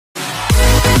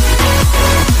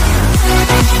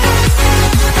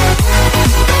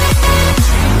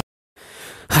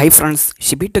Hi friends,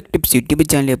 Shibi Tech Tips YouTube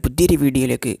ചാനലിലെ പുതിയൊരു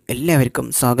വീഡിയോയിലേക്ക് എല്ലാവർക്കും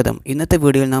സ്വാഗതം. ഇന്നത്തെ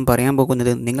വീഡിയോയിൽ നാം പറയാൻ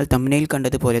പോകുന്നത് നിങ്ങൾ തംബ്നെയിൽ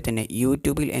കണ്ടതുപോലെ തന്നെ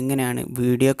യൂട്യൂബിൽ എങ്ങനെയാണ്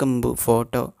വീഡിയോക്ക് മുമ്പ്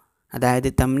ഫോട്ടോ അതായത്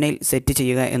തംബ്നെയിൽ സെറ്റ്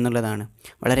ചെയ്യുക എന്നുള്ളതാണ്.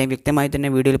 വളരെ വ്യക്തമായി തന്നെ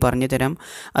വീഡിയോയിൽ പറഞ്ഞു തരാം.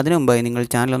 അതിനു മുമ്പായി നിങ്ങൾ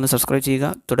ചാനൽ ഒന്ന് സബ്സ്ക്രൈബ് ചെയ്യുക.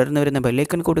 തുടർന്ന് വരുന്ന ബെൽ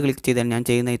ഐക്കൺ കൂടി ക്ലിക്ക് ചെയ്താൽ ഞാൻ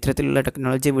ചെയ്യുന്ന ഇത്തരത്തിലുള്ള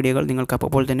ടെക്നോളജി വീഡിയോകൾ നിങ്ങൾക്ക്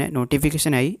അപ്പോൾ തന്നെ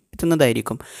നോട്ടിഫിക്കേഷനായി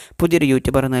എത്തുന്നതായിരിക്കും. പുതിയൊരു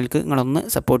യൂട്യൂബർ എന്ന നിലയ്ക്ക് നിങ്ങളൊന്ന്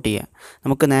സപ്പോർട്ട് ചെയ്യുക.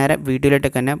 നമുക്ക് നേരെ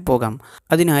വീഡിയോയിലേക്ക് തന്നെ പോകാം.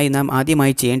 അതിനായി നാം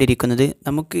ആദ്യമായി ചെയ്യേണ്ടിയിരിക്കുന്നത്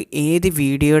നമുക്ക് ഏത്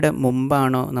വീഡിയോയുടെ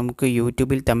മുമ്പാണോ നമുക്ക്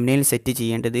യൂട്യൂബിൽ തംബ്നെയിൽ സെറ്റ്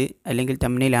ചെയ്യേണ്ടത് അല്ലെങ്കിൽ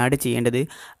തംബ്നെയിൽ ആഡ് ചെയ്യേണ്ടത്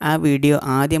ആ വീഡിയോ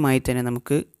ആദ്യമായി തന്നെ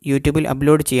നമുക്ക് യൂട്യൂബിൽ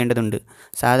അപ്ലോഡ് ചെയ്യേണ്ടതുണ്ട്.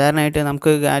 സാധാരണയായിട്ട്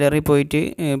നമുക്ക് ഗാലറി പോയിട്ട്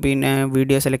പിന്നെ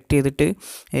വീഡിയോ സെലക്ട് ചെയ്തിട്ട്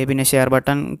പിന്നെ ഷെയർ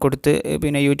ബട്ടൺ കൊടുത്ത്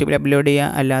പിന്നെ യൂട്യൂബിൽ അപ്ലോഡ് ചെയ്യുക.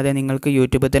 അല്ലാതെ നിങ്ങൾക്ക്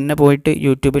യൂട്യൂബിൽ തന്നെ പോയിട്ട്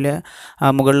യൂട്യൂബിൽ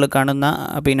മുകളിൽ കാണുന്ന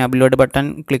പിന്നെ അപ്ലോഡ് ബട്ടൺ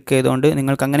ക്ലിക്ക് ചെയ്തുകൊണ്ട്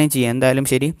നിങ്ങൾക്ക് അങ്ങനെ ചെയ്യാം. എന്തായാലും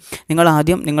ശരി,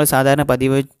 നിങ്ങൾ സാധാരണ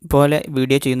പതിവ് പോലെ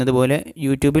വീഡിയോ ചെയ്യുന്നത് പോലെ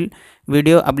യൂട്യൂബിൽ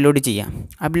വീഡിയോ അപ്ലോഡ് ചെയ്യാം.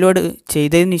 അപ്ലോഡ്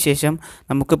ചെയ്തതിന് ശേഷം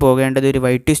നമുക്ക് പോകേണ്ടത് ഒരു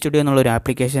YT സ്റ്റുഡിയോ എന്നുള്ളൊരു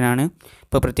ആപ്ലിക്കേഷനാണ്.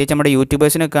 ഇപ്പോൾ പ്രത്യേകിച്ച് നമ്മുടെ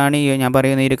യൂട്യൂബേഴ്സിനൊക്കെയാണ് ഞാൻ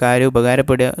പറയുന്ന ഈ ഒരു കാര്യം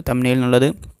ഉപകാരപ്പെടുക തംബ്നെയിൽ എന്നുള്ളത്.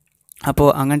 അപ്പോൾ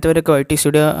അങ്ങനത്തെവരൊക്കെ YT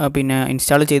സ്റ്റുഡിയോ പിന്നെ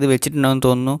ഇൻസ്റ്റാൾ ചെയ്ത് വെച്ചിട്ടുണ്ടാകുമെന്ന്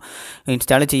തോന്നുന്നു.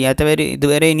 ഇൻസ്റ്റാൾ ചെയ്യാത്തവർ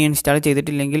ഇതുവരെ ഇനി ഇൻസ്റ്റാൾ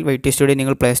ചെയ്തിട്ടില്ലെങ്കിൽ YT സ്റ്റുഡിയോ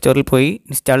നിങ്ങൾ പ്ലേ സ്റ്റോറിൽ പോയി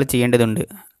ഇൻസ്റ്റാൾ ചെയ്യേണ്ടതുണ്ട്.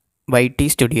 YT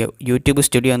സ്റ്റുഡിയോ, യൂട്യൂബ്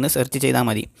സ്റ്റുഡിയോ എന്ന് സെർച്ച് ചെയ്താൽ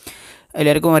മതി.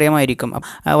 എല്ലാവർക്കും അറിയാമായിരിക്കും.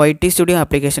 ആ YT സ്റ്റുഡിയോ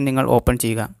ആപ്ലിക്കേഷൻ നിങ്ങൾ ഓപ്പൺ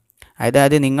ചെയ്യുക.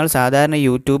 അതായത് നിങ്ങൾ സാധാരണ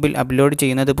യൂട്യൂബിൽ അപ്ലോഡ്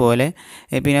ചെയ്യുന്നത് പോലെ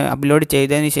പിന്നെ അപ്ലോഡ്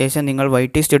ചെയ്തതിന് ശേഷം നിങ്ങൾ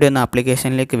YT സ്റ്റുഡിയോ എന്ന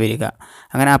ആപ്ലിക്കേഷനിലേക്ക് വരിക.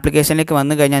 അങ്ങനെ ആപ്ലിക്കേഷനിലേക്ക്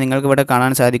വന്നു കഴിഞ്ഞാൽ നിങ്ങൾക്ക് ഇവിടെ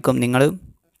കാണാൻ സാധിക്കും നിങ്ങൾ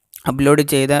അപ്ലോഡ്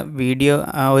ചെയ്ത വീഡിയോ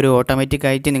ഒരു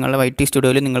ഓട്ടോമാറ്റിക്കായിട്ട് നിങ്ങളുടെ YT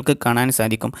സ്റ്റുഡിയോയിൽ നിങ്ങൾക്ക് കാണാൻ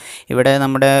സാധിക്കും. ഇവിടെ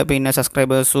നമ്മുടെ പിന്നെ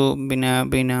സബ്സ്ക്രൈബേഴ്സും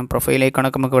പിന്നെ പ്രൊഫൈൽ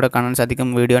ഐക്കണൊക്കെ നമുക്ക് ഇവിടെ കാണാൻ സാധിക്കും.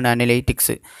 വീഡിയോയുടെ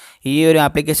അനലൈറ്റിക്സ് ഈ ഒരു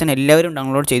ആപ്ലിക്കേഷൻ എല്ലാവരും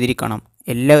ഡൗൺലോഡ് ചെയ്തിരിക്കണം.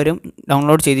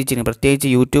 പ്രത്യേകിച്ച്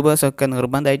യൂട്യൂബേഴ്സൊക്കെ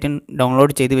നിർബന്ധമായിട്ടും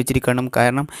ഡൗൺലോഡ് ചെയ്ത് വെച്ചിരിക്കണം.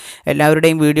 കാരണം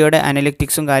എല്ലാവരുടെയും വീഡിയോയുടെ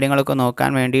അനലിറ്റിക്സും കാര്യങ്ങളൊക്കെ നോക്കാൻ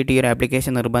വേണ്ടിയിട്ട് ഈ ഒരു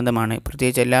ആപ്ലിക്കേഷൻ നിർബന്ധമാണ്.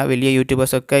 പ്രത്യേകിച്ച് എല്ലാ വലിയ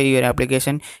യൂട്യൂബേഴ്സൊക്കെ ഈ ഒരു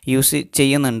ആപ്ലിക്കേഷൻ യൂസ്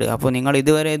ചെയ്യുന്നുണ്ട്. അപ്പോൾ നിങ്ങൾ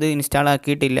ഇതുവരെ ഇത് ഇൻസ്റ്റാൾ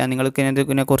ആക്കിയിട്ടില്ല, നിങ്ങൾക്ക്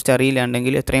ഇതിനെക്കുറിച്ച് അറിയില്ല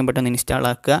ഉണ്ടെങ്കിൽ എത്രയും പെട്ടെന്ന് ഇൻസ്റ്റാൾ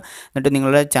ആക്കുക. എന്നിട്ട്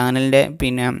നിങ്ങളുടെ ചാനലിൻ്റെ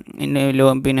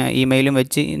പിന്നെ ഇമെയിലും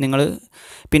വെച്ച് നിങ്ങൾ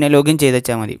പിന്നെ ലോഗിൻ ചെയ്ത്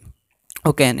വെച്ചാൽ മതി.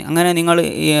 ഓക്കെ, അങ്ങനെ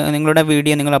നിങ്ങളുടെ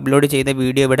വീഡിയോ നിങ്ങൾ അപ്ലോഡ് ചെയ്ത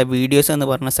വീഡിയോ ഇവിടെ വീഡിയോസ് എന്ന്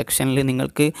പറഞ്ഞ സെക്ഷനിൽ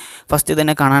നിങ്ങൾക്ക് ഫസ്റ്റ്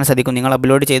തന്നെ കാണാൻ സാധിക്കും. നിങ്ങൾ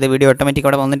അപ്ലോഡ് ചെയ്ത വീഡിയോ ഓട്ടോമാറ്റിക്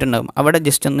അവിടെ വന്നിട്ടുണ്ടാകും. അവിടെ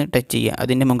ജസ്റ്റ് ഒന്ന് ടച്ച് ചെയ്യുക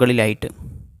അതിൻ്റെ മുകളിലായിട്ട്.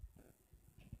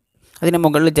 അതിൻ്റെ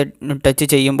മുകളിൽ ടച്ച്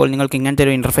ചെയ്യുമ്പോൾ നിങ്ങൾക്ക് ഇങ്ങനത്തെ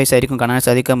ഒരു ഇൻ്റർഫേസ് ആയിരിക്കും കാണാൻ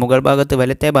സാധിക്കുക. മുകൾ ഭാഗത്ത്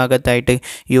വലത്തെ ഭാഗത്തായിട്ട്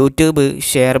യൂട്യൂബ്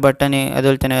ഷെയർ ബട്ടൺ,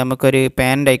 അതുപോലെ തന്നെ നമുക്കൊരു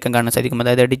പാനൻ്റ് ഐക്കൺ കാണാൻ സാധിക്കും,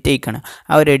 അതായത് എഡിറ്റ് ഐക്കൺ.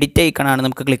 ആ ഒരു എഡിറ്റ് ഐക്കണാണ്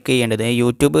നമുക്ക് ക്ലിക്ക് ചെയ്യേണ്ടത്.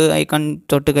 യൂട്യൂബ് ഐക്കൺ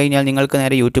തൊട്ട് കഴിഞ്ഞാൽ നിങ്ങൾക്ക്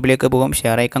നേരെ യൂട്യൂബിലേക്ക് പോകും.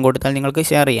 ഷെയർ ഐക്കൺ കൊടുത്താൽ നിങ്ങൾക്ക്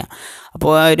ഷെയർ ചെയ്യാം.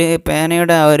 അപ്പോൾ ആ ഒരു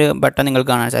പേനയുടെ ആ ഒരു ബട്ടൺ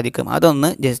നിങ്ങൾക്ക് കാണാൻ സാധിക്കും.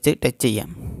 അതൊന്ന് ജസ്റ്റ് ടച്ച്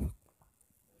ചെയ്യാം.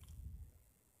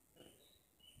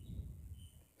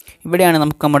 ഇവിടെയാണ്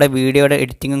നമുക്ക് നമ്മുടെ വീഡിയോയുടെ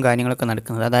എഡിറ്റിങ്ങും കാര്യങ്ങളൊക്കെ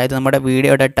നടക്കുന്നത്. അതായത് നമ്മുടെ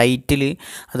വീഡിയോയുടെ ടൈറ്റിൽ,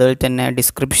 അതുപോലെ തന്നെ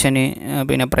ഡിസ്ക്രിപ്ഷന്,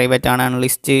 പിന്നെ പ്രൈവറ്റ് ആണ്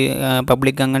ലിസ്റ്റ്,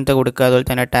 പബ്ലിക് അങ്ങനത്തെ കൊടുക്കുക. അതുപോലെ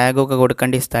തന്നെ ടാഗൊക്കെ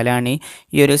കൊടുക്കേണ്ട സ്ഥലമാണ്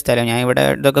ഈ ഒരു സ്ഥലം. ഞാൻ ഇവിടെ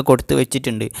ഇതൊക്കെ കൊടുത്ത്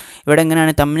വെച്ചിട്ടുണ്ട്. ഇവിടെ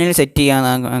എങ്ങനെയാണ് തംബ്നെയിൽ സെറ്റ്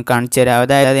ചെയ്യാൻ കാണിച്ചു തരാം.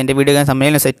 അതായത് എൻ്റെ വീഡിയോ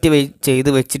തംബ്നെയിൽ സെറ്റ്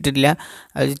ചെയ്ത് വെച്ചിട്ടില്ല,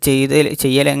 അത്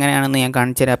ചെയ്യൽ എങ്ങനെയാണെന്ന് ഞാൻ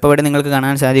കാണിച്ചു തരാം. അപ്പോൾ ഇവിടെ നിങ്ങൾക്ക്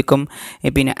കാണാൻ സാധിക്കും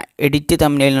പിന്നെ എഡിറ്റ്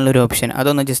തംബ്നെയിൽ എന്നുള്ളൊരു ഓപ്ഷൻ.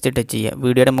 അതൊന്ന് ജസ്റ്റ് ടച്ച് ചെയ്യുക.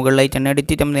 വീഡിയോയുടെ മുകളിലായിട്ട് തന്നെ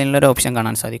എഡിറ്റ് തംബ്നെയിൽ എന്നുള്ളൊരു ഓപ്ഷൻ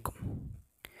കാണാൻ സാധിക്കും.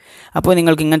 അപ്പോൾ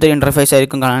നിങ്ങൾക്ക് ഇങ്ങനത്തെ ഒരു ഇൻ്റർഫേസ്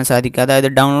ആയിരിക്കും കാണാൻ സാധിക്കുക. അതായത്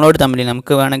ഡൗൺലോഡ് തംബ്നെയിൽ,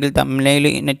 നമുക്ക് വേണമെങ്കിൽ തംബ്നെയിൽ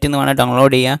നെറ്റിൽ നിന്ന് വേണമെങ്കിൽ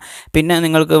ഡൗൺലോഡ് ചെയ്യാം. പിന്നെ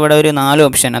നിങ്ങൾക്ക് ഇവിടെ ഒരു 4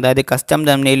 ഓപ്ഷൻ, അതായത് കസ്റ്റം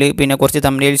തംബ്നെയിൽ, പിന്നെ കുറച്ച്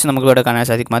തംബ്നെയിൽസ് നമുക്ക് ഇവിടെ കാണാൻ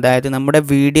സാധിക്കും. അതായത് നമ്മുടെ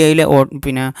വീഡിയോയിൽ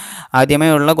പിന്നെ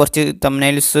ആദ്യമേ ഉള്ള കുറച്ച്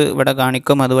തംബ്നെയിൽസ് ഇവിടെ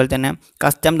കാണിക്കും. അതുപോലെ തന്നെ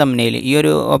കസ്റ്റം തംബ്നെയിൽ, ഈ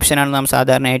ഒരു ഓപ്ഷനാണ് നാം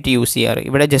സാധാരണയായിട്ട് യൂസ് ചെയ്യാറ്.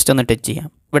 ഇവിടെ ജസ്റ്റ് ഒന്ന് ടച്ച് ചെയ്യാം.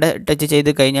 ഇവിടെ ടച്ച് ചെയ്ത്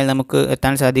കഴിഞ്ഞാൽ നമുക്ക്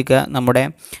എത്താൻ സാധിക്കുക നമ്മുടെ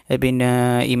പിന്നെ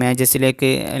ഇമേജസിലേക്ക്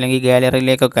അല്ലെങ്കിൽ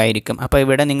ഗാലറിയിലേക്കൊക്കെ ആയിരിക്കും. അപ്പോൾ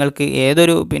ഇവിടെ നിങ്ങൾക്ക്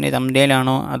ഏതൊരു പിന്നെ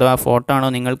തംബ്നെയിലാണോ അഥവാ ഫോട്ടോ ആണോ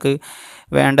നിങ്ങൾക്ക്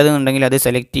വേണ്ടതെന്നുണ്ടെങ്കിൽ അത്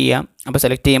സെലക്ട് ചെയ്യാം. അപ്പോൾ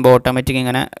സെലക്ട് ചെയ്യുമ്പോൾ ഓട്ടോമാറ്റിക്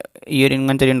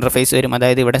ഇങ്ങനത്തെ ഒരു ഇൻ്റർഫേസ് വരും.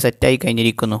 അതായത് ഇവിടെ സെറ്റായി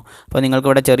കഴിഞ്ഞിരിക്കുന്നു. അപ്പോൾ നിങ്ങൾക്ക്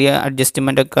ഇവിടെ ചെറിയ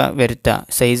അഡ്ജസ്റ്റ്മെൻറ്റൊക്കെ വരുത്താം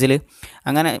സൈസിൽ.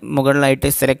 അങ്ങനെ മുകളിലായിട്ട്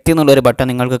സെലക്ട് എന്നുള്ളൊരു ബട്ടൺ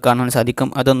നിങ്ങൾക്ക് കാണാൻ സാധിക്കും.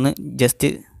 അതൊന്ന് ജസ്റ്റ്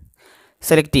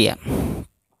സെലക്ട് ചെയ്യാം.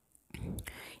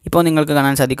 ഇപ്പോൾ നിങ്ങൾക്ക്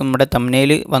കാണാൻ സാധിക്കും നമ്മുടെ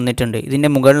തംബ്നെയിൽ വന്നിട്ടുണ്ട്. ഇതിൻ്റെ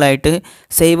മുകളിലായിട്ട്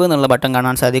സേവ് എന്നുള്ള ബട്ടൺ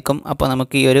കാണാൻ സാധിക്കും. അപ്പോൾ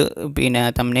നമുക്ക് ഈ ഒരു പിന്നെ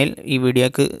തംബ്നെയിൽ ഈ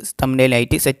വീഡിയോക്ക്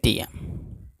തംബ്നെയിലായിട്ട് സെറ്റ് ചെയ്യാം.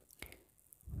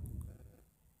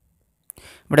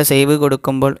 ഇവിടെ സേവ്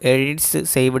കൊടുക്കുമ്പോൾ എഡിറ്റ്സ്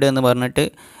സേവ്ഡ് എന്ന് പറഞ്ഞിട്ട്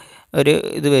ഒരു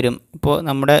ഇത് വരും. ഇപ്പോൾ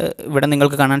ഇവിടെ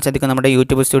നിങ്ങൾക്ക് കാണാൻ സാധിക്കും നമ്മുടെ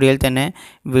യൂട്യൂബ് സ്റ്റുഡിയോയിൽ തന്നെ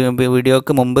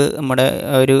വീഡിയോക്ക് മുമ്പ് നമ്മുടെ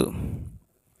ഒരു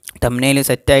തംബ്നെയിൽ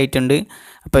സെറ്റായിട്ടുണ്ട്.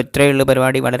 അപ്പോൾ ഇത്രയേ ഉള്ളൂ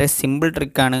പരിപാടി. വളരെ സിമ്പിൾ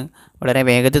ട്രിക്കാണ്, വളരെ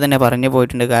വേഗത്തിൽ തന്നെ പറഞ്ഞു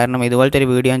പോയിട്ടുണ്ട്. കാരണം ഇതുപോലത്തെ ഒരു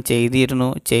വീഡിയോ ഞാൻ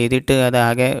ചെയ്തിട്ട്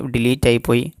അതാകെ ഡിലീറ്റ്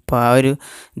ആയിപ്പോയി. അപ്പോൾ ആ ഒരു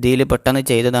ഇതിൽ പെട്ടെന്ന്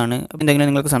ചെയ്തതാണ്. എന്തെങ്കിലും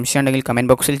നിങ്ങൾക്ക് സംശയം ഉണ്ടെങ്കിൽ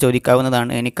കമൻറ്റ് ബോക്സിൽ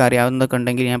ചോദിക്കാവുന്നതാണ്. എനിക്കറിയാവുന്നതൊക്കെ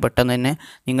ഉണ്ടെങ്കിൽ ഞാൻ പെട്ടെന്ന് തന്നെ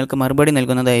നിങ്ങൾക്ക് മറുപടി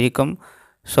നൽകുന്നതായിരിക്കും.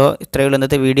 സോ ഇത്രയുള്ള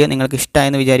ഇന്നത്തെ വീഡിയോ നിങ്ങൾക്ക്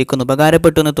ഇഷ്ടമായെന്ന് വിചാരിക്കുന്നു.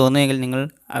 ഉപകാരപ്പെട്ടു എന്ന് തോന്നുമെങ്കിൽ നിങ്ങൾ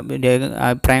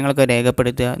അഭിപ്രായങ്ങളൊക്കെ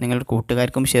രേഖപ്പെടുത്തുക. നിങ്ങളുടെ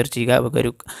കൂട്ടുകാർക്കും ഷെയർ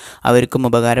ചെയ്യുക. അവർക്കും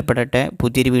ഉപകാരപ്പെടട്ടെ.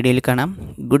 പുതിയൊരു വീഡിയോയിൽ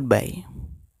കാണാം. Good bye.